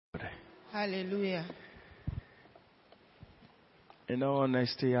Hallelujah. In all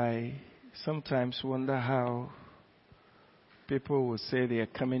honesty, I sometimes wonder how people will say they are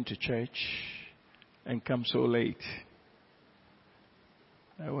coming to church and come so late.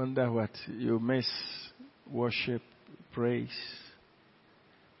 I wonder what you miss. Worship, praise.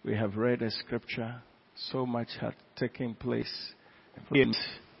 We have read a scripture. So much had taken place.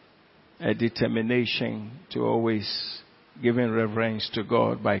 A determination to always giving reverence to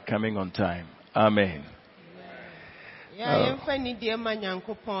God by coming on time. Amen. Yeah, funny dear man,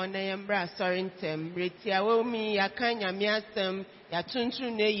 Yankopon, I am brass or in tem. Retia will me, ya kanya miastem, ya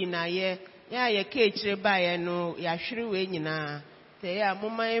tuntu ne yinaye, ya cage by no, ya shrew in na. They are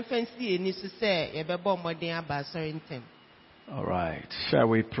mumma fancy, and is to say, a bebom or dear bass or in tem. All right, shall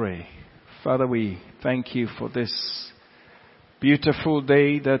we pray? Father, we thank you for this beautiful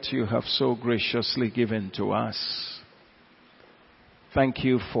day that you have so graciously given to us. Thank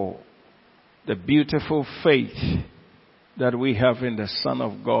you for the beautiful faith that we have in the Son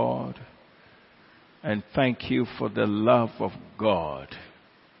of God. And thank you for the love of God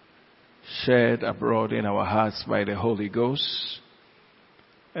shared abroad in our hearts by the Holy Ghost.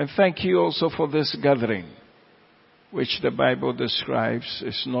 And thank you also for this gathering, which the Bible describes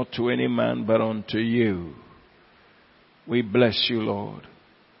is not to any man but unto you. We bless you, Lord.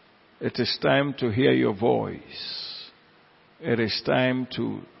 It is time to hear your voice. It is time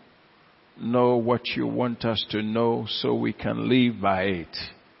to know what you want us to know so we can live by it.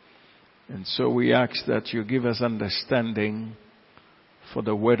 And so we ask that you give us understanding for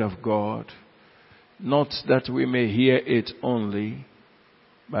the word of God. Not that we may hear it only,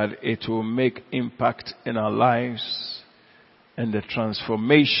 but it will make impact in our lives, and the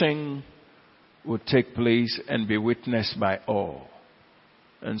transformation will take place and be witnessed by all.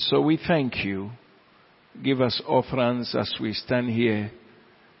 And so we thank you. Give us utterance as we stand here,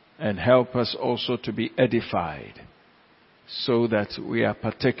 and help us also to be edified so that we are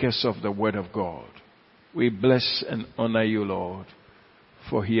partakers of the word of God. We bless and honor you, Lord,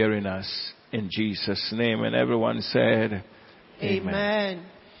 for hearing us in Jesus' name. And everyone said, Amen.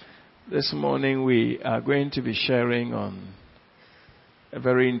 This morning we are going to be sharing on a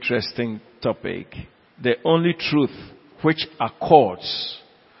very interesting topic. The only truth which accords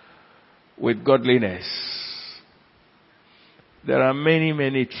with godliness. There are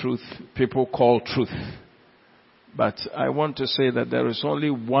many truths people call truth. But I want to say that there is only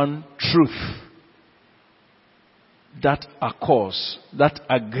one truth that accords, that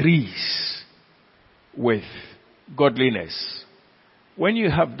agrees with godliness. When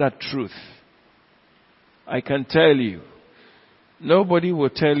you have that truth, I can tell you, nobody will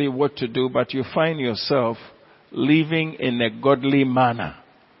tell you what to do, but you find yourself living in a godly manner.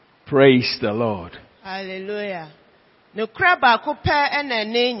 Praise the Lord. Hallelujah. No crab a coupe and a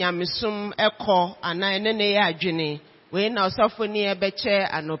name Yamisum echo and I ne adjini. We now suffer near beche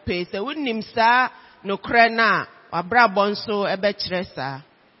and no pace. I wouldn't him, sir, no crana or brabonso a betressa.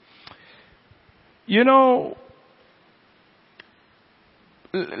 You know,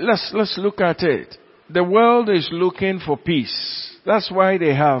 let's look at it. The world is looking for peace. That's why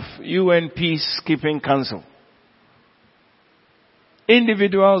they have UN Peacekeeping Council.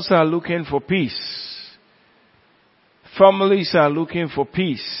 Individuals are looking for peace. Families are looking for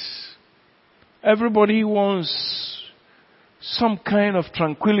peace. Everybody wants some kind of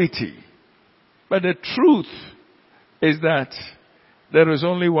tranquility. But the truth is that there is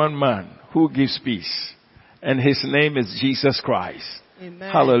only one man who gives peace. And his name is Jesus Christ.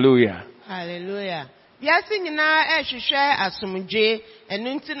 Amen. Hallelujah. Hallelujah. Biasi nyina ehwehwe asomdwe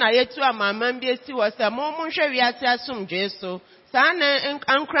enu nti na yetu amama biasi wose mo hwe wiase asomdwe so sana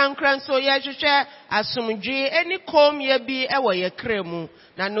ankran so yehwehwe asomdwe eni kom ye bi ewo ye kremu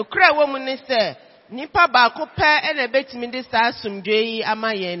na nokra wo mu ne se nipa ba ko pe ene betimi de sa asomdwe yi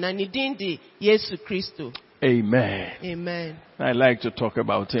amaye na ne dindi Yesu Kristo. Amen. Amen. I like to talk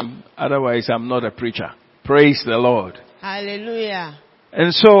about him. Otherwise, I'm not a preacher. Praise the Lord. Hallelujah.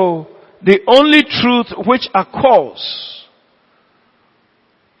 And so, the only truth which accords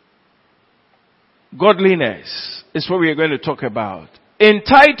godliness is what we are going to talk about. In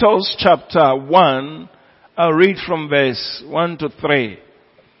Titus chapter 1, I'll read from verse 1 to 3.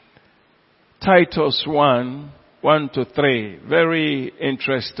 Titus 1, 1 to 3. Very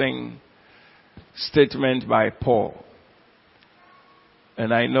interesting statement by Paul.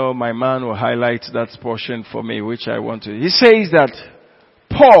 And I know my man will highlight that portion for me, which I want to. He says that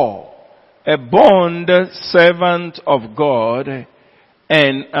Paul, a bond servant of God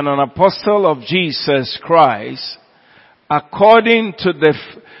and an apostle of Jesus Christ, according to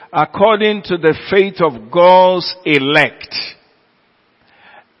the faith of God's elect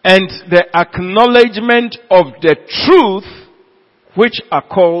and the acknowledgement of the truth which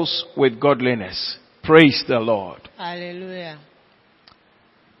accords with godliness. Praise the Lord. Hallelujah.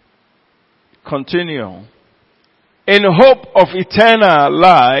 Continue. In hope of eternal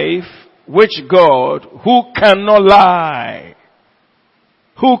life, which God, who cannot lie,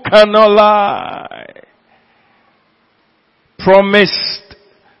 promised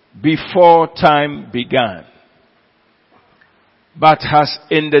before time began, but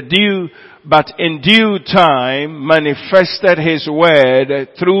in due time manifested his word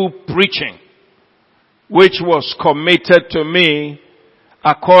through preaching, which was committed to me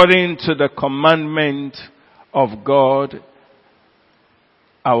according to the commandment of God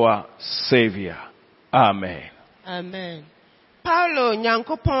our Savior. Amen. Amen. Paulo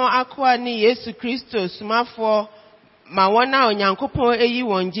nyankopon akwa ni Yesu Kristo sumafo ma wona onyankopon eyi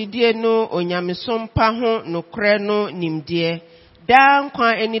wonjidie no onyamesompa ho nokre no nimdie da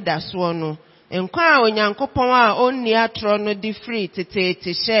nkwa eni daso no nkwa onyankopon a onni atro no di free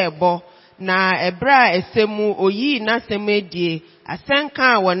tete shebo na ebra esemu oyi na semedie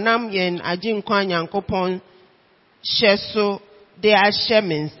asenka wonam yen aginkwa nyankopon sheso de ashe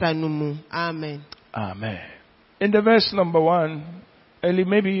mensanumu. Amen. Amen. In the verse number 1, Eli,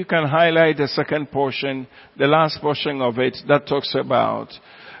 maybe you can highlight the second portion, the last portion of it that talks about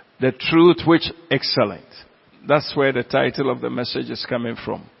the truth which excellent. That's where the title of the message is coming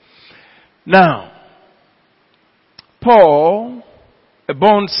from. Now, Paul, a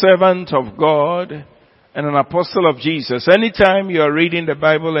bond servant of God and an apostle of Jesus. Anytime you are reading the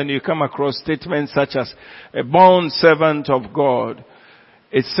Bible and you come across statements such as a bond servant of God,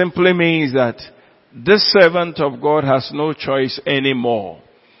 it simply means that this servant of God has no choice anymore.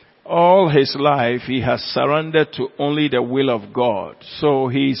 All his life he has surrendered to only the will of God. So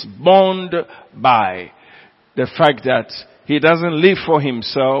he is bound by the fact that he doesn't live for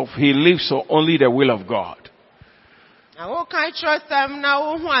himself, he lives for only the will of God. Awo kan trosam na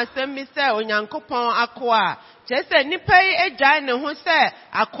wo hu asem bi se onyankopon akoa chese nipa ejai ne ho se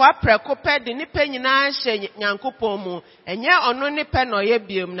akoa prekope de nipa nyina hye nyankopon mu enye ono nipa no ye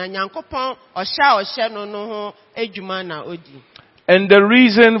biem na nyankopon ohye no no ho adwuma na odi. And the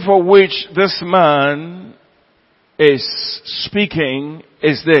reason for which this man is speaking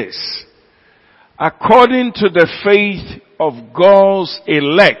is this: according to the faith of God's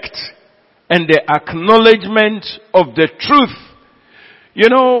elect and the acknowledgement of the truth. You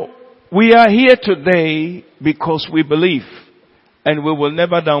know, we are here today because we believe. And we will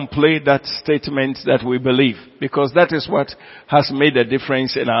never downplay that statement that we believe. Because that is what has made a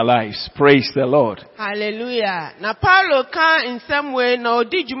difference in our lives. Praise the Lord. Hallelujah. Na Paulo ka in some way na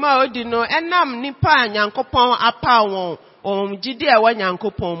odi juma odi no enam nipa nyankopon apa won jide e wa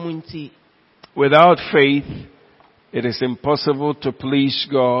nyankopon mu nti. Without faith, it is impossible to please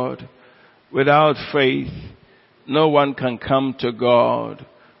God. Without faith, no one can come to God.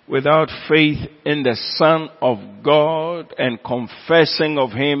 Without faith in the Son of God and confessing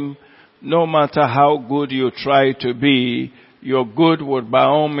of Him, no matter how good you try to be, your good would by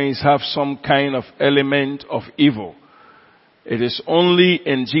all means have some kind of element of evil. It is only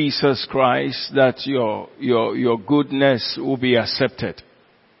in Jesus Christ that your goodness will be accepted.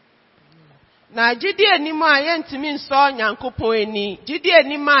 Na jidi enimo a yentimi nso nyankopon eni, jidi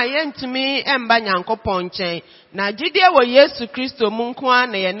enimo a yentimi emba nyankopon chen, na jidi wo Yesu Kristo mu nko a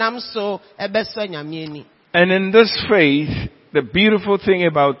na yenam so ebeso nyame eni. And in this faith, the beautiful thing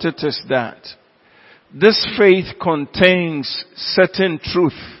about it is that this faith contains certain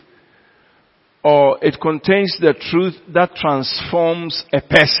truth, or it contains the truth that transforms a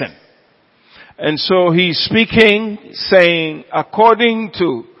person. And so he's speaking, saying, according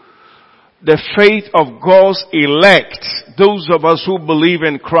to the faith of God's elect, those of us who believe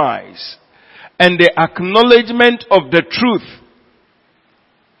in Christ, and the acknowledgement of the truth,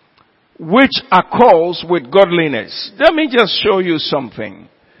 which accords with godliness. Let me just show you something.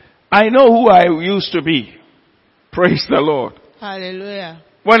 I know who I used to be. Praise the Lord. Hallelujah.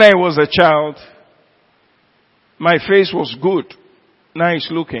 When I was a child, my face was good, nice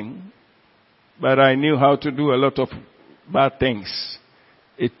looking, but I knew how to do a lot of bad things.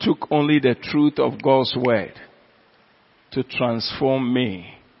 It took only the truth of God's word to transform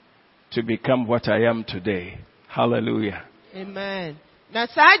me to become what I am today. Hallelujah. Amen. Na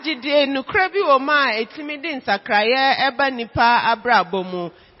sajide nukre bi wo ma etimi di nsakraye eba nipa abrabo mu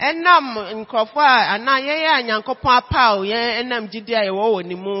enam nkofo anaye ya nyankopon apaw ye enam gidi a ye wo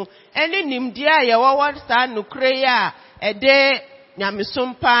ni mu eni nimdi a ye wo sa nukre ya ede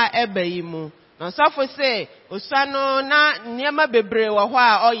nyamesompa eba yi mu Na sofo say osano na niema bebre wo ho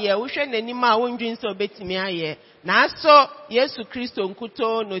a oye wo hwe nanim a wondwin so betimi aye na so Yesu Kristo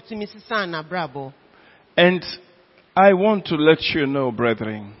nkuto no timi sisa na brabo. And I want to let you know,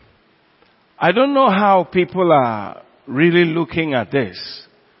 brethren, I don't know how people are really looking at this,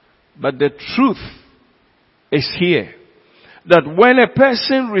 but the truth is here. That when a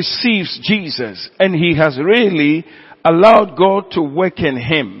person receives Jesus and he has really allowed God to work in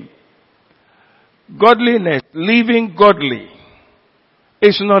him, godliness, living godly,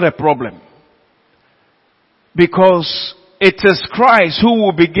 is not a problem. Because it is Christ who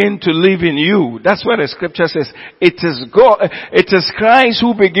will begin to live in you. That's what the scripture says. It is Christ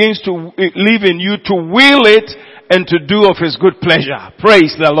who begins to live in you to will it and to do of his good pleasure.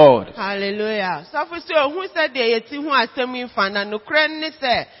 Praise the Lord. Hallelujah. So for so who said the yeti hu asem infa na nokra ni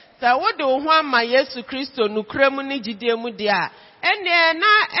se wo de wo hu ama Yesu Kristo nokra mu ni gide mu dia ene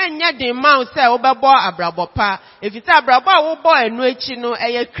na enya de ma se wo bebo abrabo pa efita abrabo a wo bo enu echi no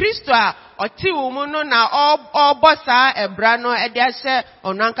eye Kristo a oti wo mu no na obo sa ebra no e de ahye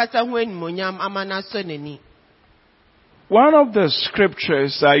ono ankasa hu animonyam amana so nani. One of the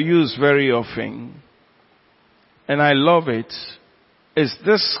scriptures I use very often, and I love it, is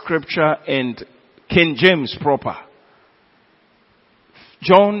this scripture in King James proper.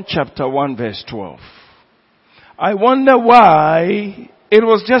 John chapter 1 verse 12. I wonder why it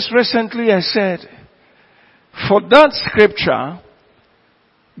was just recently I said, for that scripture,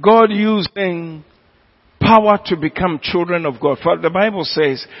 God using power to become children of God. For the Bible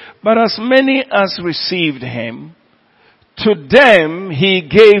says, but as many as received him, to them he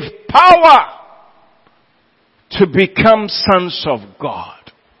gave power to become sons of God.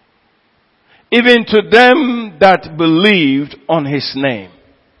 Even to them that believed on his name.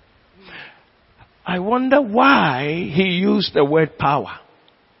 I wonder why he used the word power.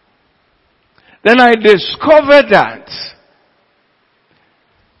 Then I discovered that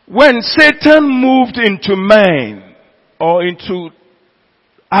when Satan moved into man, or into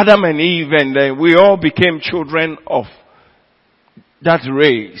Adam and Eve, and we all became children of that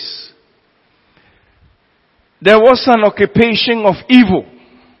race, there was an occupation of evil.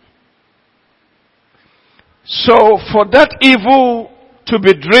 So for that evil to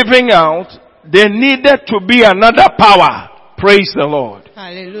be driven out, there needed to be another power. Praise the Lord.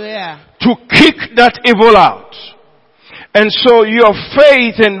 Hallelujah. To kick that evil out. And so your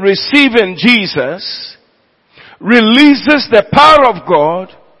faith in receiving Jesus releases the power of God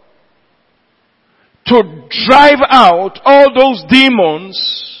to drive out all those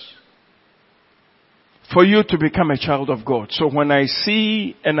demons for you to become a child of God. So when I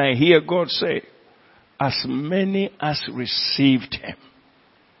see and I hear God say, as many as received him,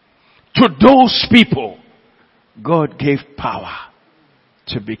 to those people, God gave power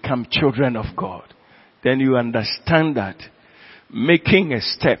to become children of God. Then you understand that making a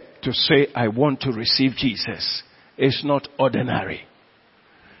step to say, I want to receive Jesus is not ordinary.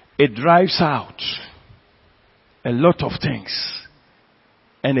 It drives out a lot of things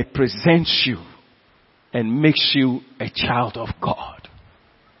and it presents you and makes you a child of God.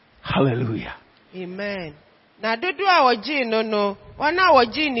 Hallelujah. Amen. Na dodo a woji no wana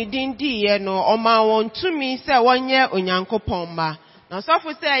woji ni dindi ye no oma won tumi se wonye onyankopon ba. Na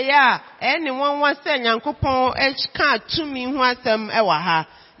sofo se ya eni wonwa se nyankopon ka tumi hu asem e wa ha.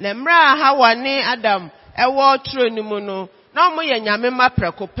 Na mra ha wane Adam e wo tro ni mu no na omo ye nyame ma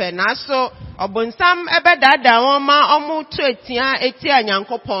prekope na so obonsam ebedada won ma omo to etia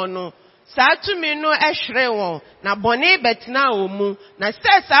nyankopon no. Saa tumi no ehwere won na bone betina omu na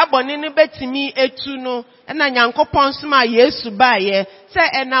saa bone no betimi etu no na nyankopon soma Yesu baaye se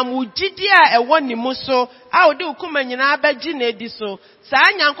enam ugidi a ewo nimu so a odi ukuma nyina abaji na edi so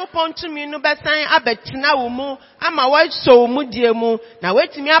saa nyankopon tumi no besan abetina omu ama waso omu die mu na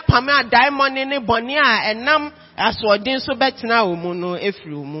wetimi apam a diamond ne bone a enam asodin so betina omu no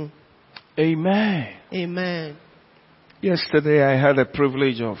efiri omu. Amen. Amen. Yesterday I had a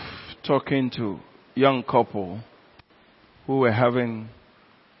privilege of talking to a young couple who were having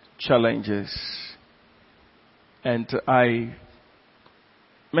challenges, and I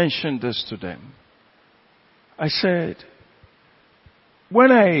mentioned this to them. I said,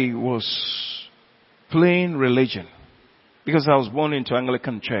 when I was playing religion, because I was born into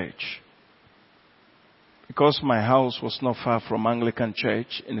Anglican church, because my house was not far from Anglican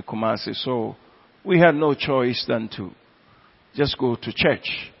church in Kumasi, so we had no choice than to just go to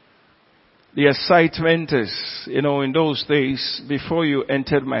church. The excitement is, in those days, before you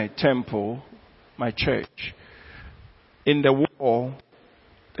entered my temple, my church, in the wall,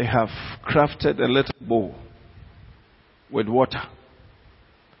 they have crafted a little bowl with water.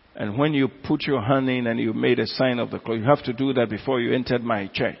 And when you put your hand in and you made a sign of the cross, you have to do that before you entered my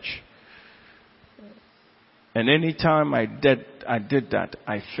church. And any time I did that,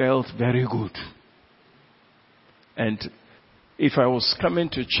 I felt very good. And if I was coming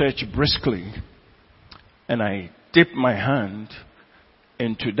to church briskly and I dipped my hand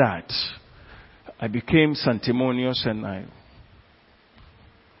into that, I became sanctimonious and I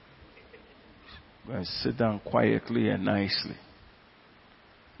sit down quietly and nicely.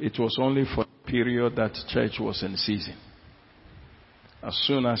 It was only for the period that church was in season. As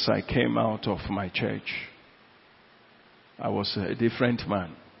soon as I came out of my church, I was a different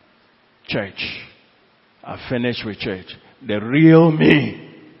man. Church. I finished with church. The real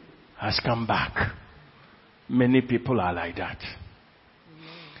me has come back. Many people are like that.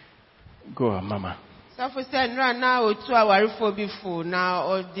 Go on, Mama. Safu se nra na otu awarifo bifo na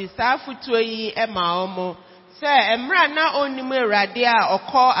odi safu tuoyi ema omo se emra na onimu erade a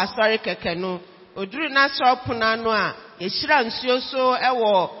okọ asori keke no oduru na sopuna no a yehira nsuo so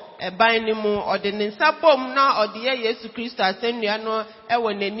ewo eban ni mu odi ne nsabom na odi ye Yesu Kristo asennua no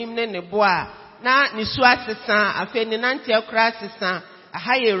ewo nanim ne ne bo a na nisu asesa afi ne nante akura asesa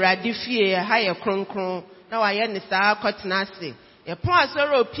aha ye erade fie aha ye kronkron na wa ye ne saa kotena ase e pon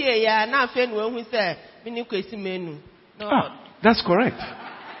asoro opie ya na afi ne hu se that's correct.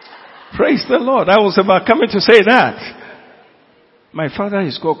 Praise the Lord. I was about coming to say that. My father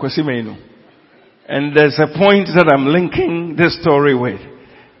is called Kwesimenu. And there's a point that I'm linking this story with.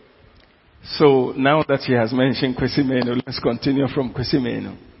 So now that he has mentioned Kwesimenu, let's continue from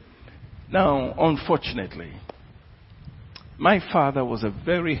Kwesimenu. Now, unfortunately, my father was a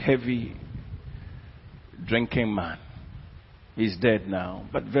very heavy drinking man. He's dead now,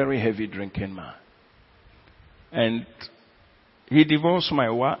 but very heavy drinking man. And he divorced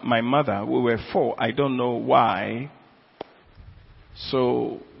my mother. We were 4. I don't know why.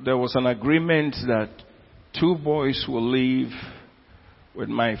 So there was an agreement that 2 boys will live with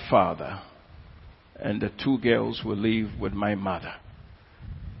my father and the 2 girls will live with my mother.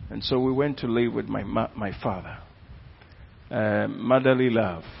 And so we went to live with my father. Motherly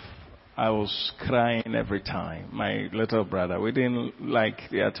love. I was crying every time. My little brother. We didn't like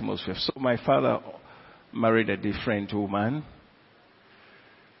the atmosphere. So my father married a different woman.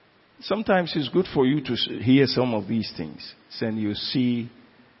 Sometimes it's good for you to hear some of these things. And you see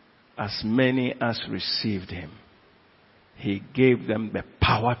as many as received him, he gave them the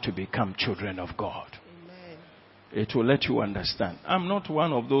power to become children of God. Amen. It will let you understand. I'm not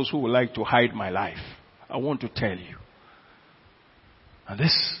one of those who would like to hide my life. I want to tell you. And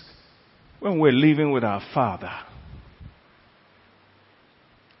this, when we're living with our father,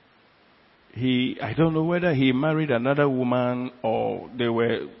 I don't know whether he married another woman or they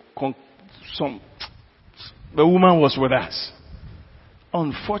were the woman was with us.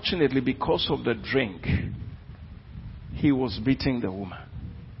 Unfortunately, because of the drink, he was beating the woman.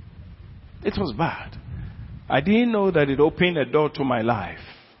 It was bad. I didn't know that it opened a door to my life.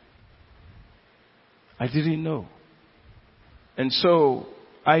 I didn't know. And so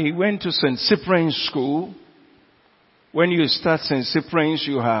I went to St. Cyprian's School. When you start St. Cyprian's,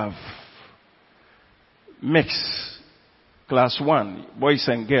 you have mixed class 1, boys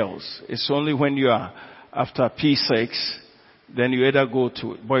and girls. It's only when you are after P6, then you either go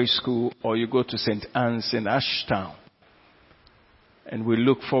to boys' school or you go to St. Anne's in Ashtown. And we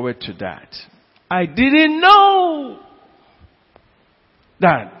look forward to that. I didn't know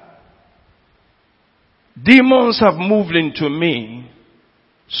that demons have moved into me.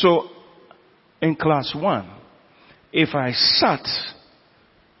 So in class 1, if I sat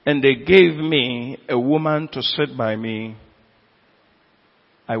and they gave me a woman to sit by me,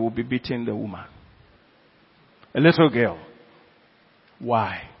 I will be beating the woman. A little girl.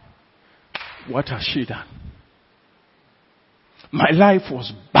 Why? What has she done? My life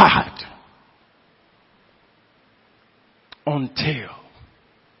was bad until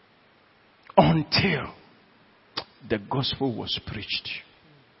the gospel was preached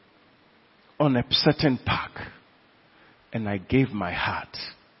on a certain park, and I gave my heart,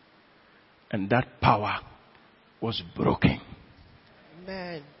 and that power was broken.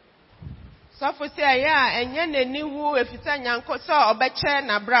 Amen. So for say enye nani wu efisa nyanko so obeche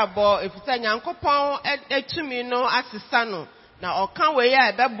na brabo efisa nyanko pon etumi no asesa no na oka we ya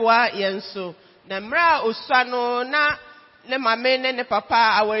ebeboa yenso na mra osua no na ne mame ne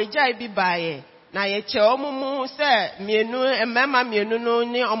papa awarija bi baaye na ye che omumu se mienu emema mienu no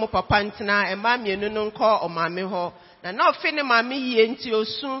ni omo papa ntina emma mienu no nko omame ho na ofi ne mame yie nti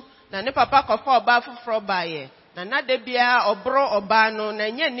osu na ne papa kofa oba foforo baaye na de bia obro oba no na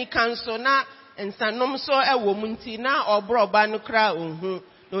nya ni kanso na ensanom so ewo munti na obro oba no kra onhu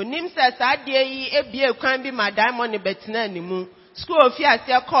No nim says adie yi ebie kwan bi ma diamond betina ni mu. School of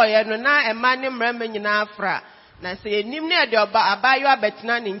ase call ye no na e ma ne mrama nyina afra. Na se nim ne de oba abayo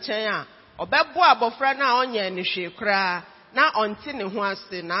abetina ni nchen a obebo abofra na onye ni hwe kra na onti ne ho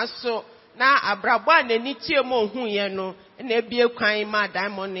ase na so na abrabo anani tie mo hu ye no na ebie kwan ma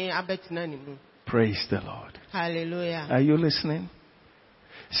diamond abetina ni mu. Praise the Lord. Hallelujah. Are you listening?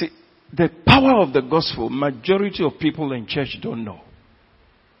 See, the power of the gospel, majority of people in church don't know.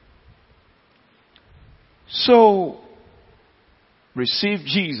 So, receive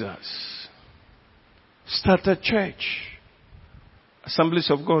Jesus. Start a church. Assemblies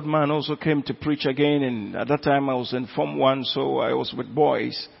of God man also came to preach again, and at that time I was in Form 1, so I was with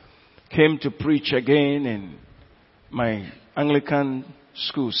boys. Came to preach again in my Anglican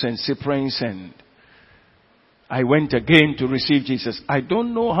school, St. Cyprian's, and I went again to receive Jesus. I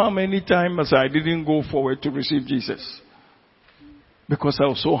don't know how many times I didn't go forward to receive Jesus because I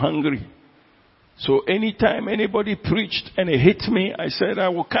was so hungry. So anytime anybody preached and it hit me, I said, I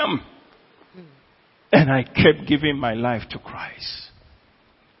will come. And I kept giving my life to Christ.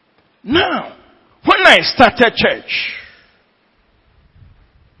 Now, when I started church,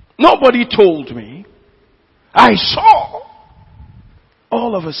 nobody told me. I saw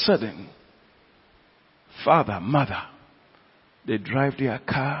all of a sudden, father, mother, they drive their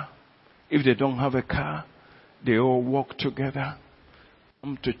car. If they don't have a car, they all walk together,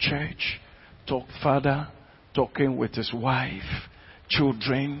 come to church, talk father, talking with his wife,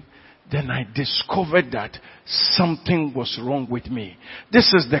 children. Then I discovered that something was wrong with me.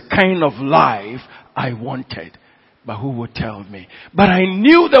 This is the kind of life I wanted. But who would tell me? But I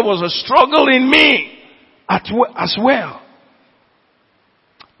knew there was a struggle in me as well.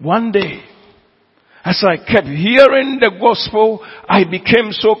 One day, as I kept hearing the gospel, I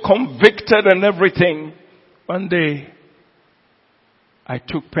became so convicted and everything. One day, I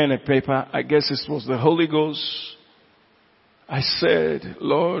took pen and paper. I guess it was the Holy Ghost. I said,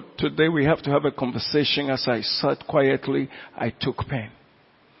 Lord, today we have to have a conversation. As I sat quietly, I took pen.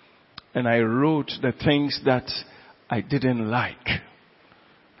 And I wrote the things that I didn't like.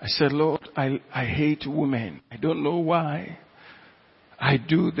 I said, Lord, I hate women. I don't know why. I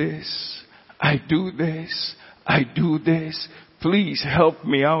do this. I do this. I do this. Please help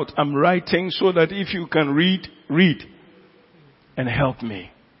me out. I'm writing so that if you can read and help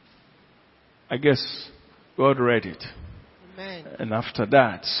me. I guess God read it. Amen. And after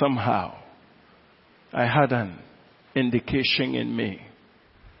that, somehow, I had an indication in me.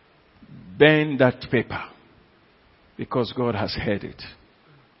 Burn that paper. Because God has heard it.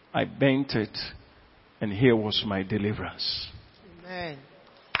 I burnt it. And here was my deliverance. Amen.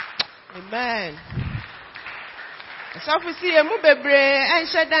 Amen. So we see a mubebre and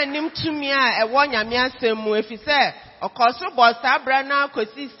shada nim to me a one yamia semu if he said, of course, boss Abrana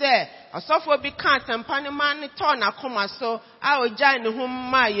kosi say, a software be can't and Panaman turn a coma so I will join whom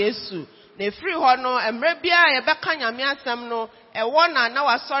my Yesu. Ne free hono and rebia a bakanya mia samno, a one and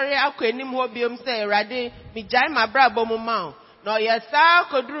now sorry I could nim hobium say radi, me jai my brabo mumau. No yes, I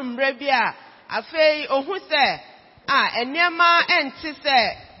could room rebia. A fay oh who say, and Yama and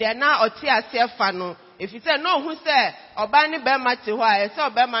Tisse, they are now Otia Sefano. If you say no, who say, Obani Bema Tiwa, I saw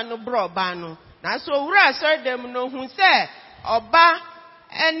Bema no bro bano. Now so we are them no who say, Oba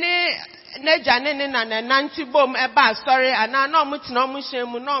any Nejanin and a Nanti Bom eba sorry, and I know much no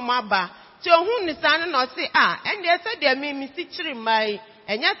mushemu no maba. So who is an or say, and they said they may miss my,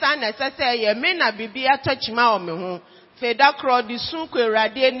 and yes, I say, ye may not be a touch my own. Feda crowd the sunque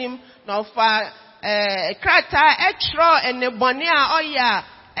radianim, no far. Krata extra and the bonia oya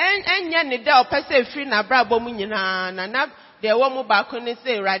and yan the opese free na brabo munyina na de womu baako ne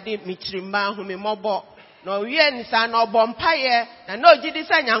say rade mitrimba hu me mobo no wie ni sa no bompaye na no gidi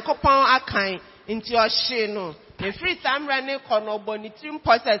sa nyankopon akan nti o hye no the free samra ne kono bonitrim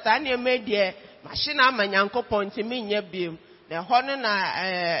process an e medie machine ama nyankopon nti menye biem na ho no na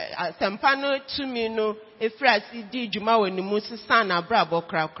asempa no tumi no efri asi di djuma wani mu sisa na brabo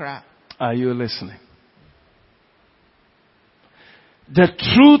krakra. Are you listening? The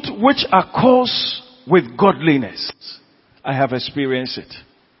truth which accords with godliness. I have experienced it.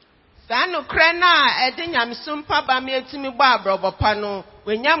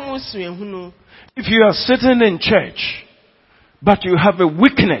 If you are sitting in church, but you have a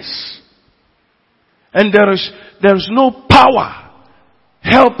weakness, and there is no power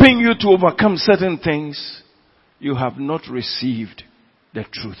helping you to overcome certain things, you have not received the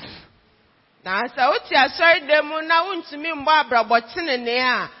truth. Let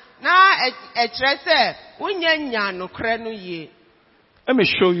me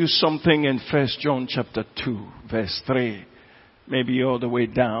show you something in 1 John chapter 2, verse 3. maybe all the way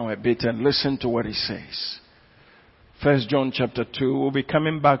down a bit, and listen to what he says. 1 John chapter 2, we'll be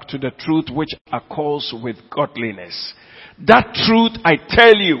coming back to the truth which accords with godliness. That truth, I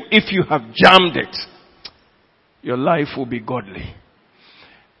tell you, if you have jammed it, your life will be godly.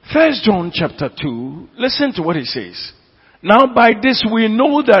 1 John chapter 2, listen to what he says. Now by this we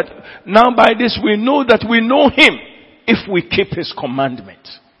know that we know him if we keep his commandment.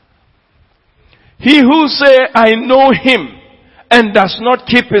 He who say, I know him, and does not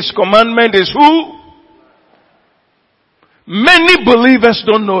keep his commandment is who? Many believers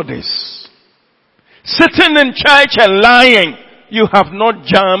don't know this. Sitting in church and lying, you have not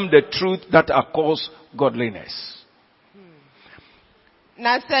jammed the truth that accords godliness.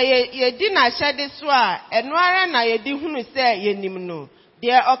 Na say ye di na hyede so a eno ara na ye di hunu say ye nim no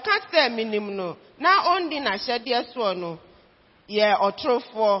de oka say minim no na ondi na hyede so no ye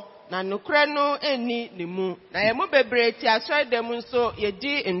otrofo na nokre no eni nimu na ye mo bebre ti asori dem nso ye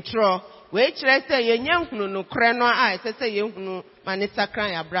di ntro we kire say ye nya hunu nokre no a say ye hunu mani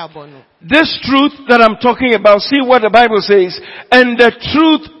sakran ya brabo no. This truth that I'm talking about, see what the Bible says, and the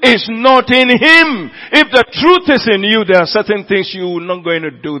truth is not in him. If the truth is in you, there are certain things you are not going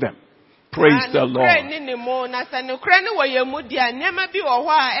to do them. Praise the Lord.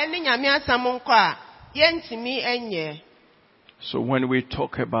 So when we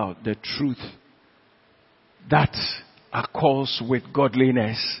talk about the truth that accords with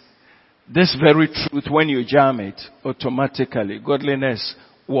godliness, this very truth, when you jam it, automatically godliness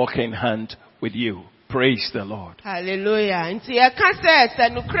walk in hand with you. Praise the Lord. Hallelujah. Nti ya kase se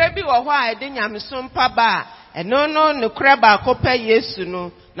nukre bi wo ho a ede nyamesom pa ba eno no nukre ba kopa Yesu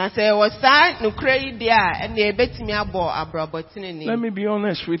no na se wo sa nukre yi dia ene ebetimi abo abrabotine ni. Let me be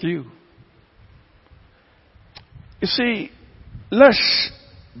honest with you. You see, let's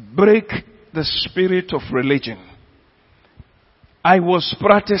break the spirit of religion. I was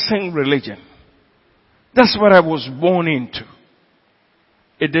practicing religion. That's what I was born into.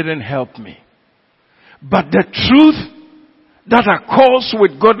 It didn't help me. But the truth that accords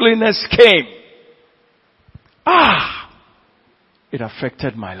with godliness came. It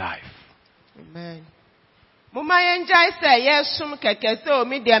affected my life. Amen. Muma yenjai say yesum keke se o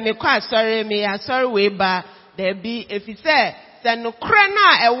mi dia me kwa asori me asori we ba there be if he say no kra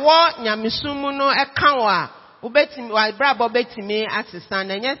na ewo nyamesum no eka wa ubetimi wa brabo betimi asesa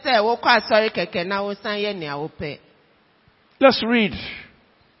na nye say wo kwa asori keke na wo san ye nea wo pe. Let's read.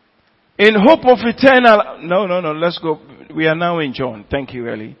 In hope of eternal... No, let's go. We are now in John. Thank you,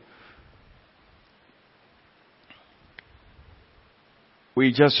 Ellie.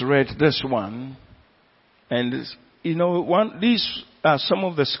 We just read this one. And, these are some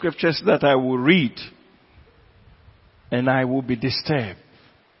of the scriptures that I will read. And I will be disturbed.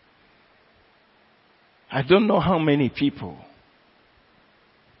 I don't know how many people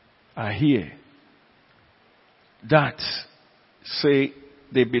are here that say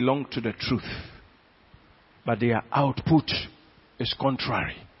they belong to the truth, but their output is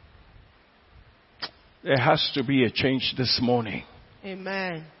contrary. There has to be a change this morning.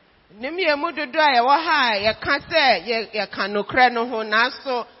 Amen. Nimye mududu ya waha ya kase ya kanokre no ho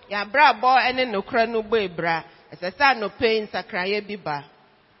naso ya brabo ene nokre no bebra esesa no pain sakraye biba.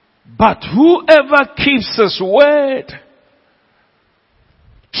 But whoever keeps his word,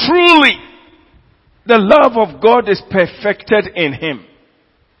 truly the love of God is perfected in him.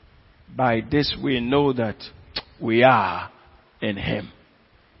 By this we know that we are in him.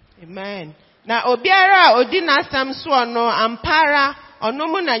 Amen. Na obiara odi na asam so no ampara ono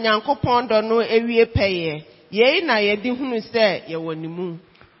mu na Nyankopon do no ewie peye. Ye na ye di hunu se ye wonimu.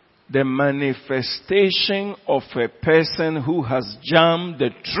 The manifestation of a person who has jammed the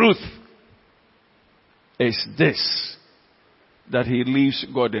truth is this, that he lives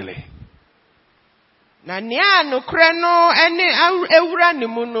godly. Na nia nokre no ene ewura ne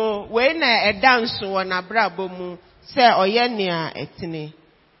mu no we na edanso wo na brabo mu se oye nia etini.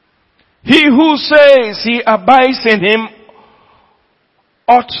 He who says he abides in him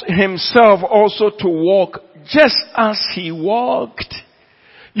ought himself also to walk just as he walked.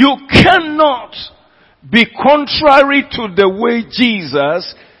 You cannot be contrary to the way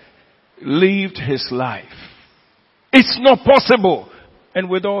Jesus lived his life. It's not possible. And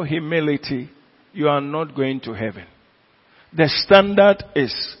with all humility, you are not going to heaven. The standard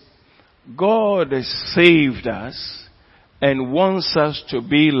is God has saved us and wants us to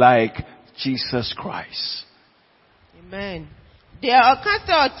be like Jesus Christ. Amen. De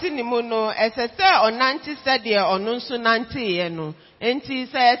okata otini mu no esese onanti se de onunsu nanti ye no enti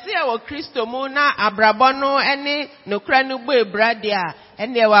se ese wo Kristo mu na abrabo no ene nokra no gbo ebra de a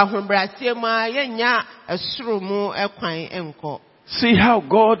ene wa ahombrasie mu a yenya esoro mu ekwan enko. See how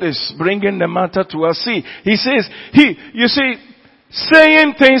God is bringing the matter to us. See, he says, you see,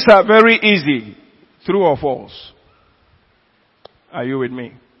 saying things are very easy. True or false? Are you with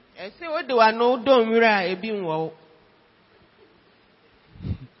me? I say what do I know? Don't worry, being well.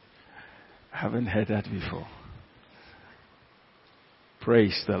 I haven't heard that before.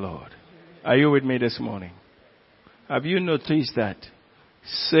 Praise the Lord. Are you with me this morning? Have you noticed that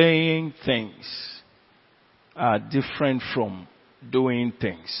saying things are different from doing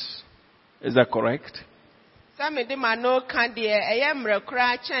things? Is that correct?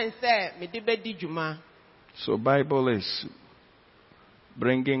 So Bible is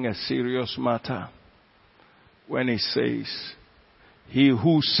bringing a serious matter when it says, he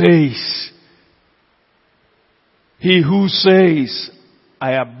who says,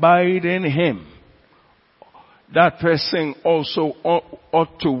 I abide in him, that person also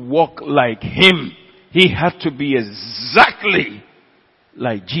ought to walk like him. He had to be exactly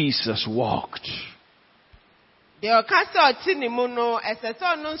like Jesus walked. Let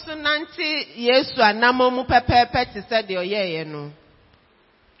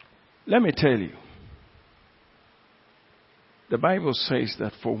me tell you, the Bible says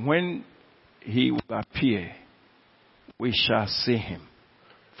that for when he will appear, we shall see him,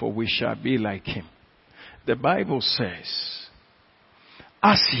 for we shall be like him. The Bible says,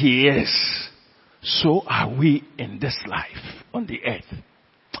 as he is, so are we in this life on the earth.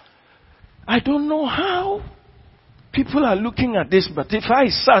 I don't know how people are looking at this, but if I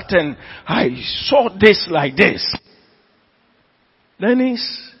sat and I saw this like this, then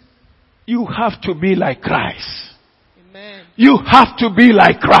you have to be like Christ. Amen. You have to be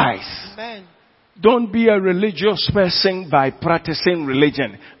like Christ. Amen. Don't be a religious person by practicing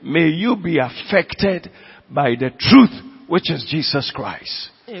religion. May you be affected by the truth, which is Jesus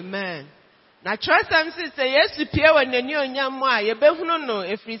Christ. Amen. Na trust am say Yesu pie wanani onyam a ye behunu no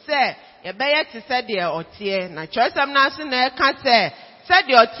efri se ye beye te se de otie. Na trust am na so na e ka se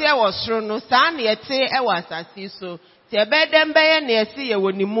de otie wo soro no sa na ye te e wa asase so. Ti ye be dem beye na ye si ye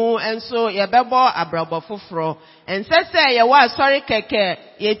wonimu enso ye bebo abrabo foforo. Ense se ye wa asori keke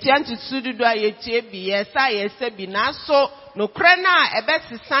ye tie ntutu dudu a ye tie bi ye sa ye se bi na so no kre na e be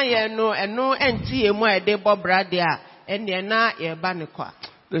sisan ye no eno enti ye mu e de bobrade a ene na ye ba ne kwa.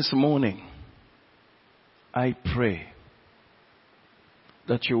 This morning I pray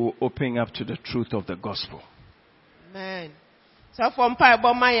that you will open up to the truth of the gospel. Amen. So from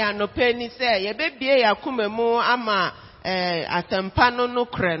Bible Maya no penny say ye be bie yakumemu ama atempa no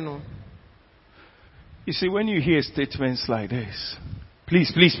kreno. You see, when you hear statements like this,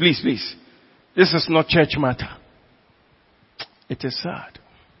 please, this is not church matter. It is sad.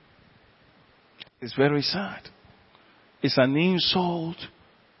 It's very sad. It's an insult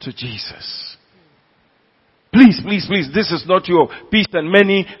to Jesus. Please, this is not your peace and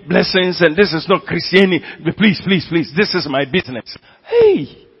many blessings, and this is not Christianity. Please, this is my business.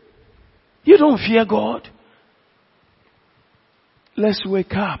 Hey, you don't fear God? Let's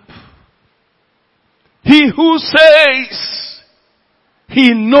wake up. He who says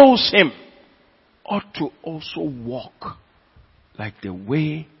he knows him ought to also walk like the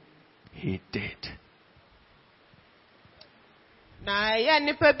way he did. Na ya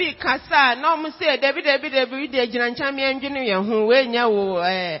nipa bi kasa na omu se David de ginancha me ndwene ye ho we nya wo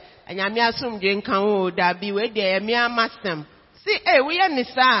anyame asomdwe nkan wo da bi we de me amasem si we ye ni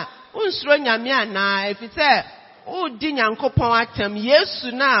sa unsuro nyame ana efise u di nyankopon atem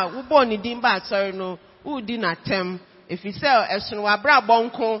Yesu na wo bo ni din ba asori no u di na tem efise esono wabra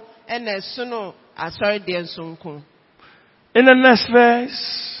bonko ena esono asori de nsonko. In the next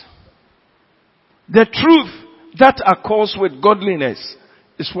verse, the truth that accords with godliness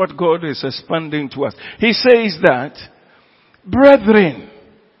is what God is expanding to us. He says that, brethren,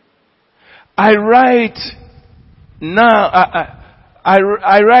 I write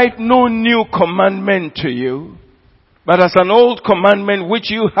no new commandment to you, but as an old commandment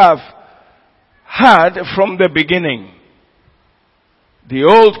which you have had from the beginning. The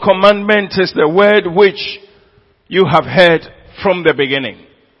old commandment is the word which you have heard from the beginning.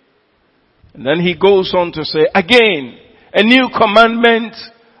 And then he goes on to say, again, a new commandment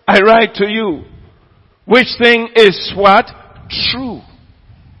I write to you. Which thing is what? True.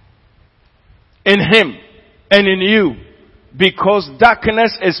 In him and in you. Because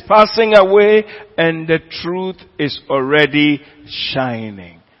darkness is passing away and the truth is already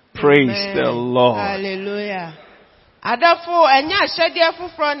shining. Praise Amen. The Lord. Hallelujah. Adafo enya asede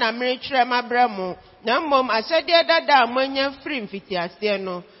fufuro na mrekyerɛ mabramo na mmom asede dada amanya free mfiti ase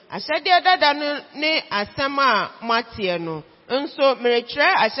no asede dada no ne asɛm a mate no Nso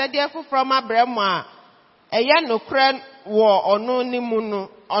merekyerɛ ahyɛdeɛ foforɔ ma brɛ mu a ɛyɛ nokorɛ wɔ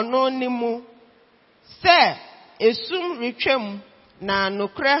ɔno ne mu sɛ esum retwam na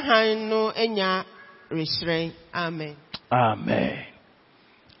nokorɛ han no anya rehyerɛn. Amen. Amen.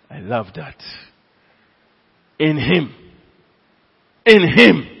 I love that. In him. In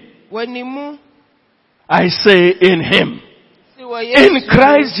him. Wanimu. I say in him. In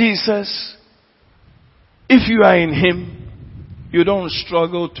Christ Jesus. If you are in him, you don't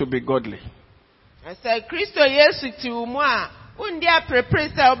struggle to be godly. I said, Christo Yesu ti umwa, undia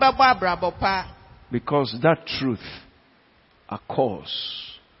prepresa obaba brabopa. Because that truth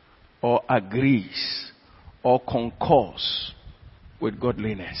accords or agrees or concurs with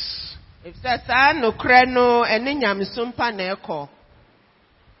godliness. If sasa no kreno eni nyamsumpa na eko.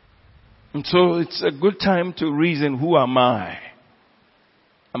 And so it's a good time to reason, who am I?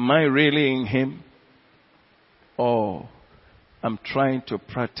 Am I really in him? Or I'm trying to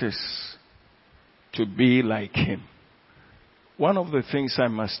practice to be like him? One of the things I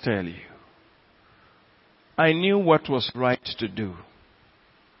must tell you, I knew what was right to do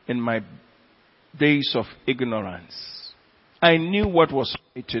in my days of ignorance. I knew what was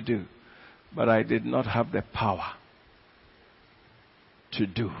right to do, but I did not have the power to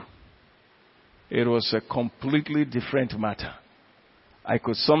do. It was a completely different matter. I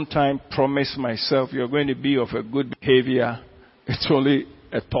could sometimes promise myself, you're going to be of a good behavior. It's only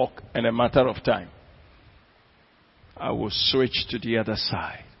a talk and a matter of time. I will switch to the other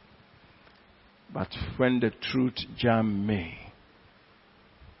side. But when the truth jammed me,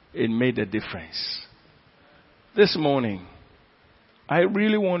 it made a difference. This morning, I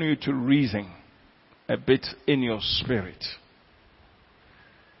really want you to reason a bit in your spirit.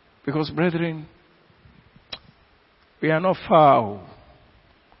 Because, brethren, we are not far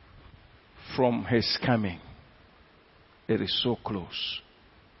from his coming. It is so close.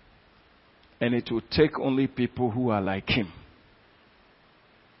 And it will take only people who are like him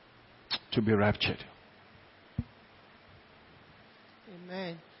to be raptured.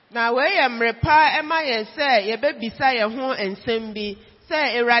 Amen. Now we am repa ema ye say ye be bisa ye ho ensem bi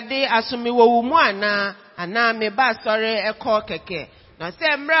say Erade asumi wo mu ana me ba sori ekọ keke. Na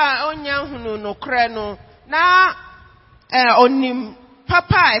say mra onya hunu no kre no na onim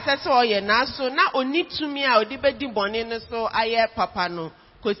papa ese so oye na so na onitumi a odi bedi bone no so aye papa no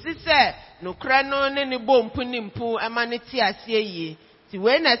kosi se no kre no ne ne bompu ni mpu ema ne ti ase yi ti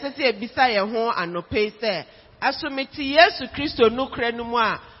we na ese se ebisa ye ho anope se asometi Yesu Kristo no kre no mu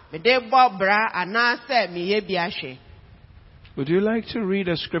a me de bo bra ana se me ye bi ahwe. Would you like to read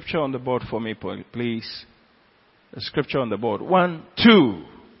a scripture on the board for me, please? A scripture on the board. 1, 2.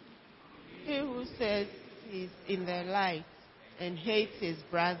 He who says he is in the light and hates his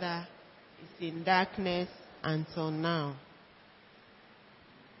brother is in darkness until now.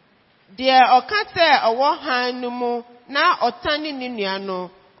 Dear okate owo han no mu na otani ni nua no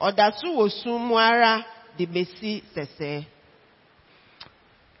odaso wosumu ara de besi sese.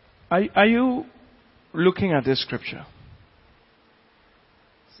 Are you looking at this scripture?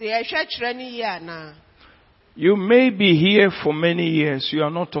 You may be here for many years. You are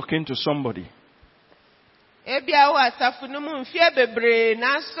not talking to somebody.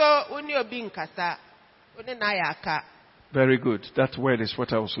 Very good. That word is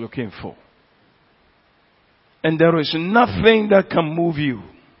what I was looking for. And there is nothing that can move you.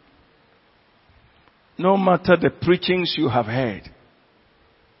 No matter the preachings you have heard.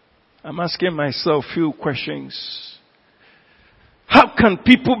 I'm asking myself a few questions. How can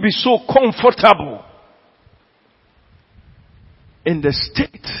people be so comfortable in the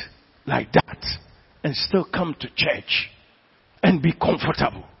state like that and still come to church and be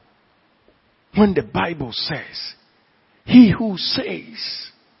comfortable? When the Bible says, he who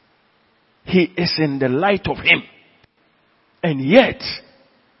says he is in the light of him and yet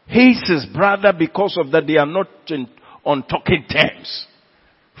hates his brother because of that they are not on talking terms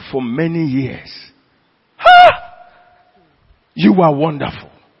for many years. You are wonderful.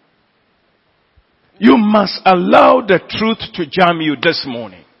 You must allow the truth to jam you this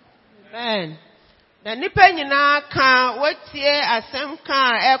morning. Amen. Na nipa nyina ka wetie asem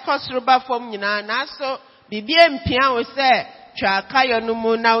ka ekosoroba fom nyina na so bibie mpia wo se twa kayo no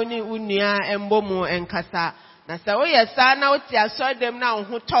mu na oni unua embo mu enkasa na se wo yesa na wotie asodem na wo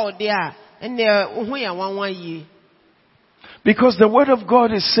ho tawde a ene wo ho ya wanwan yi. Because the word of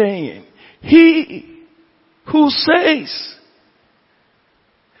God is saying, he who says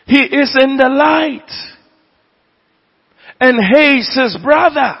he is in the light and hates his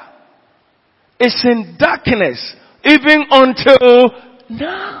brother is in darkness even until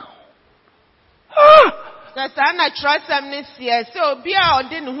now. Kasana trust amnesia. So be a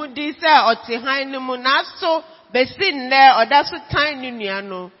odin who disa or tihain munaso besin there or that's what tiny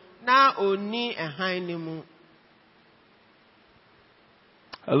niano. Na oni a hainimu.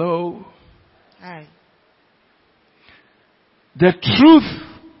 Hello. Hi. The truth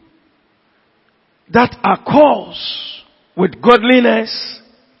that occurs with godliness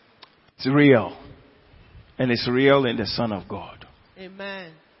is real. And it's real in the Son of God.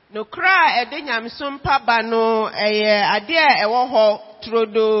 Amen. No cry edenyam sumpa bano ade a ewo ho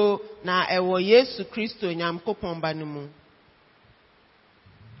trodo na ewo Yesu Kristo nyamkopon banumu.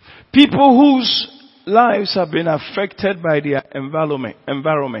 People whose lives have been affected by their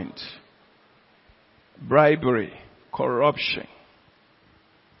environment, bribery, corruption.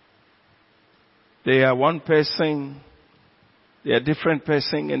 They are one person, they are different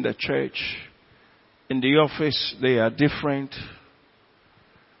person in the church. In the office, they are different.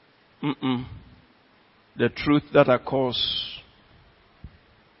 The truth that occurs,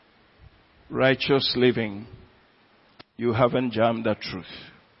 righteous living, you haven't jammed the truth.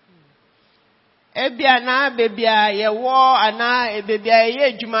 Ebia na bebia ye wo ana ebebia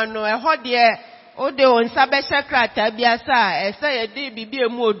ye adwuma no ehọ de o de onsa be sekrata bia sa ese ye de bibia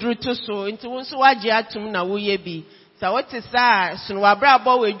mu oduru to so nti wonso waje atum na wo ye bi sa wote sa sunu wabra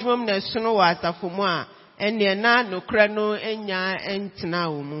bo we adwum na sunu wa asafo mu a ene na nokra no enya entina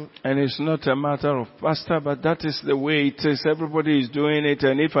wo mu. And it's not a matter of pastor, but that is the way it is. Everybody is doing it,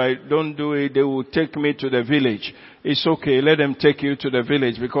 and if I don't do it, they will take me to the village. It's okay, let them take you to the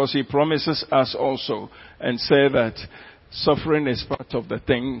village, because he promises us also and say that suffering is part of the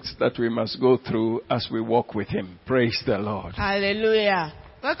things that we must go through as we walk with him. Praise the Lord. Hallelujah.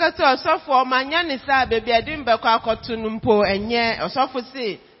 Kakato osofo manya ni sa bebi adim be kwa akoto numpo enye osofo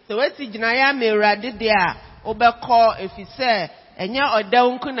si so wesi gina ya merade de a obekọ efise enye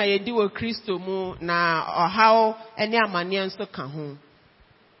odanku na yedi wo Kristo mu na ohaw ene amane nso ka ho.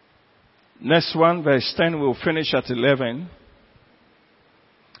 Next one, verse 10, we'll finish at 11.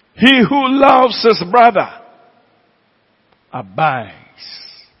 He who loves his brother abides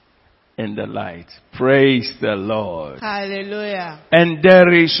in the light. Praise the Lord. Hallelujah. And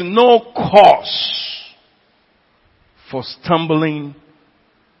there is no cause for stumbling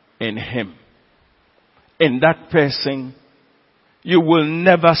in him. In that person, you will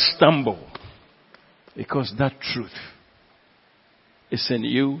never stumble, because that truth is in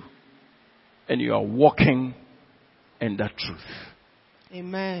you. And you are walking in that truth.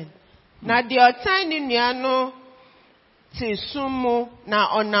 Amen. Na di otani nuano ti sumu na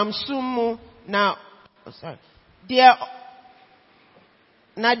onam sumu na sorry.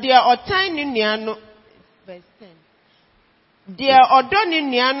 Na di otani nuano verse 10. Di odoni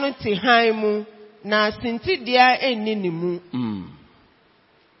nuano ti haimu na sinti dia eni ni mu.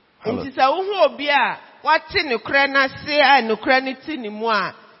 Nti sa wo hu obi a wate ne kra na se a ne kra ne ti ni mu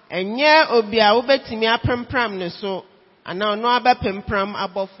a enye obia obetimi aprempram ne so ana ono abapempram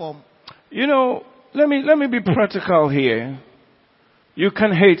abofom. You know, let me be practical here. You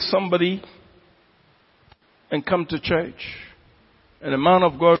can hate somebody and come to church, and a man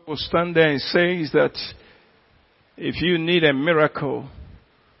of God will stand there and say that if you need a miracle,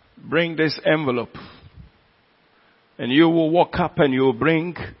 bring this envelope, and you will walk up and you will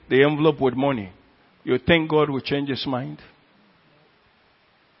bring the envelope with money. You think God will change his mind?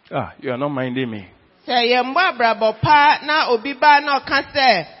 You are not minding me. Say yemba brabo pa na obi ba na oka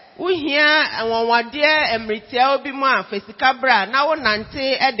se uhia enwonwade emritia obi mu afesika bra na wo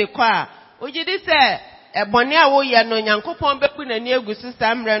nante ede kwa ojidi se ebone a wo ye no Nyankopon beku na ni egusu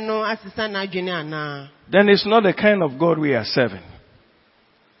samre no asisa na adwene ana. Then it's not the kind of God we are serving.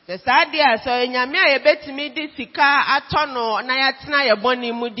 The sadia so enyame a yebetimi di sika atono na yatena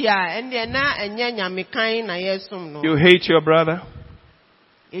yebone mu dia ende na enye nyame kan na yesum no. You hate your brother?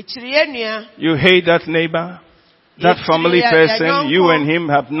 You hate that neighbor, that family person, you and him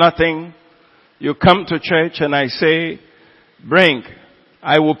have nothing. You come to church and I say, bring,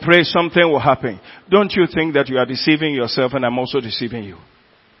 I will pray, something will happen. Don't you think that you are deceiving yourself and I'm also deceiving you?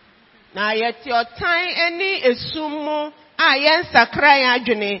 Na yet your time any esumu ayen sakra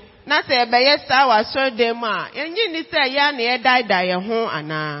adwene na se ebeye sa wa so dem a enyi ni se ya na e die ho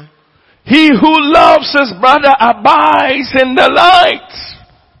ana. He who loves his brother abides in the light.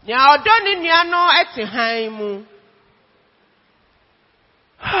 He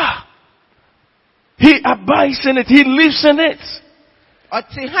abides in it. He lives in it.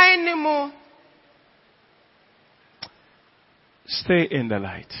 Stay in the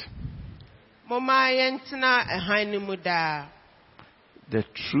light. The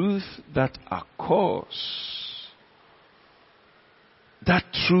truth that occurs that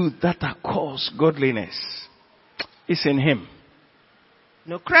truth that accords godliness is in him.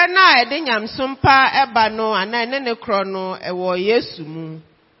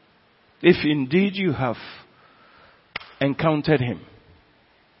 If indeed you have encountered him,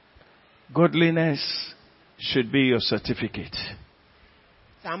 godliness should be your certificate.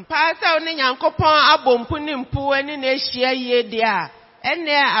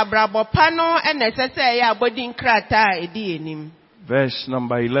 Verse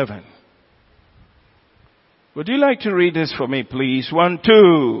number 11. Would you like to read this for me, please? 1,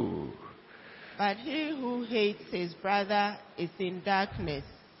 2. But he who hates his brother is in darkness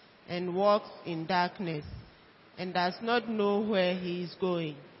and walks in darkness and does not know where he is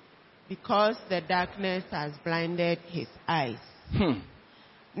going, because the darkness has blinded his eyes.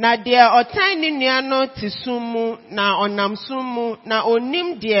 Na dia otan ni nua no tisumu na onam sumu na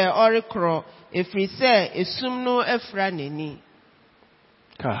onim dia orekro efri se esum no efra neni.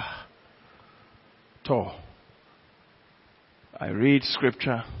 I read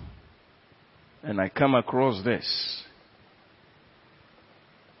scripture and I come across this.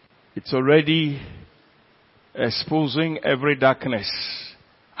 It's already exposing every darkness.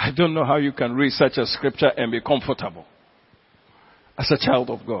 I don't know how you can read such a scripture and be comfortable as a child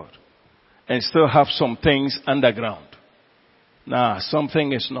of God and still have some things underground. Nah,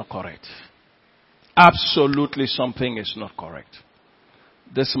 something is not correct. Absolutely something is not correct.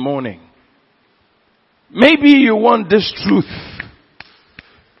 This morning, maybe you want this truth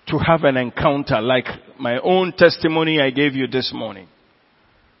to have an encounter like my own testimony I gave you this morning.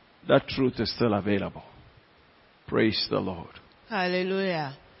 That truth is still available. Praise the Lord.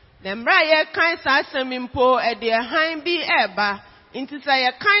 Hallelujah. Nembra ye kan sa semimpo e de han bi eba inti sa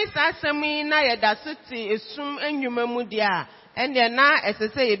ye kan sa semi na ye dasoti esum enwuma mu dia ende na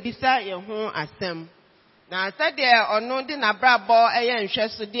esese ye bisa ye ho asem na sa de ono de na brabo eye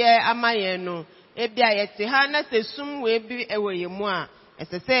nhweso de amaye no ebia ye te ha na sesum we bi ewe ye mu a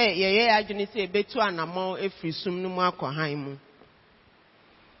esese ye adwene se ebetu anamo efri sum no mu akohan mu.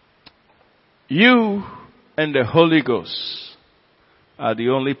 You and the Holy Ghost are the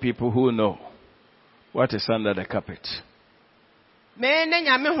only people who know what is under the carpet.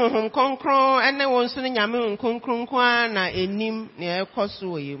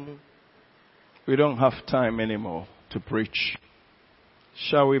 We don't have time anymore to preach.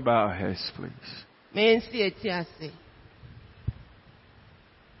 Shall we bow our heads, please?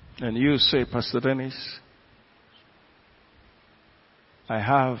 And you say, Pastor Dennis,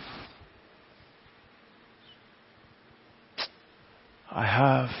 I'm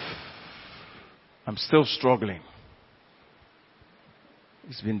still struggling.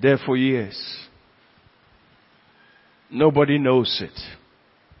 It's been there for years. Nobody knows it.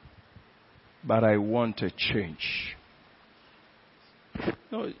 But I want a change.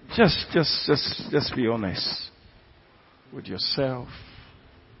 No, just be honest with yourself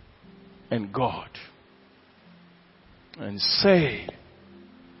and God. And say,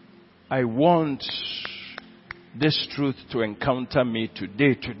 I want this truth to encounter me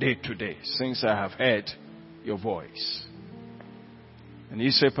today, since I have heard your voice. And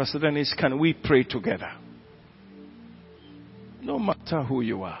you say, Pastor Dennis, can we pray together? No matter who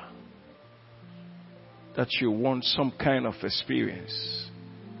you are, that you want some kind of experience.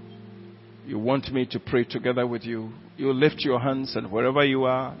 You want me to pray together with you. You lift your hands, and wherever you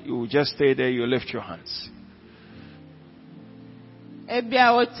are, you will just stay there, you lift your hands. God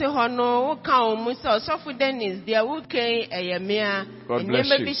bless you. God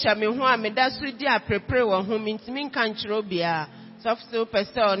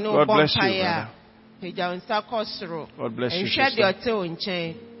bless you, brother. God bless you, sister.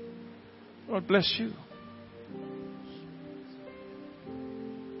 God bless you.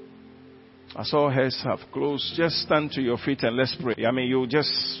 As all heads have closed, just stand to your feet and let's pray. I mean, you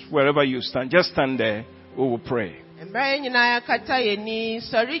just, wherever you stand, just stand there. We will pray.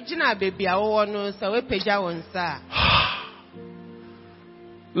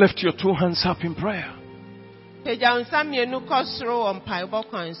 Lift your two hands up in prayer.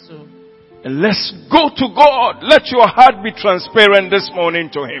 And let's go to God. Let your heart be transparent this morning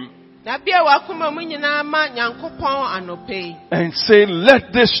to Him. And say,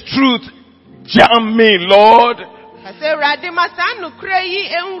 let this truth jam me, Lord.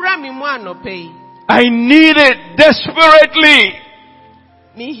 I need it desperately.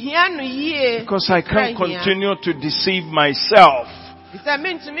 Because I can't continue to deceive myself.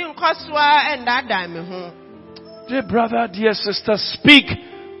 Dear brother, dear sister, speak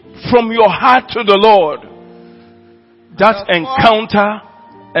from your heart to the Lord. That encounter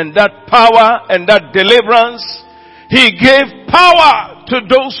and that power and that deliverance, He gave power to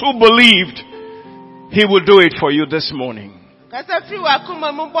those who believed, He will do it for you this morning.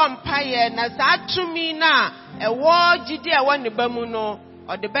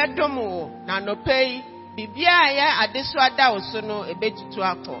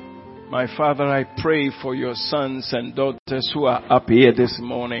 My Father, I pray for your sons and daughters who are up here this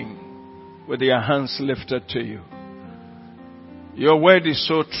morning with their hands lifted to you. Your word is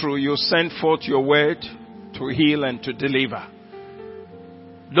so true. You send forth your word to heal and to deliver.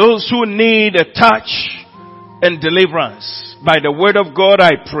 Those who need a touch and deliverance by the word of God,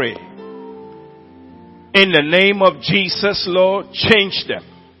 I pray. In the name of Jesus, Lord, change them.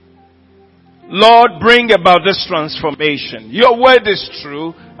 Lord, bring about this transformation. Your word is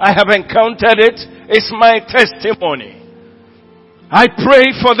true. I have encountered it. It's my testimony. I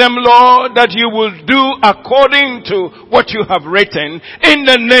pray for them, Lord, that you will do according to what you have written in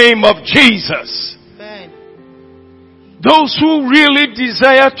the name of Jesus. Amen. Those who really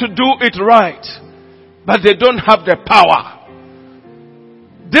desire to do it right, but they don't have the power.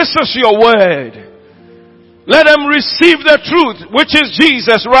 This is your word. Let them receive the truth, which is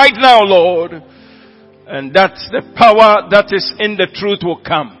Jesus right now, Lord. And that the power that is in the truth will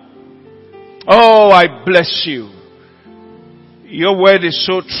come. Oh, I bless you. Your word is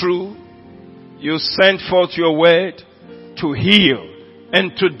so true. You sent forth your word to heal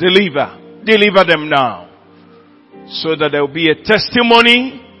and to deliver. Deliver them now. So that there will be a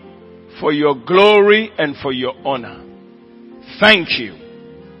testimony for your glory and for your honor. Thank you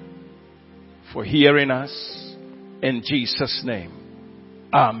for hearing us. In Jesus' name.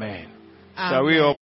 Amen. Amen. Shall we all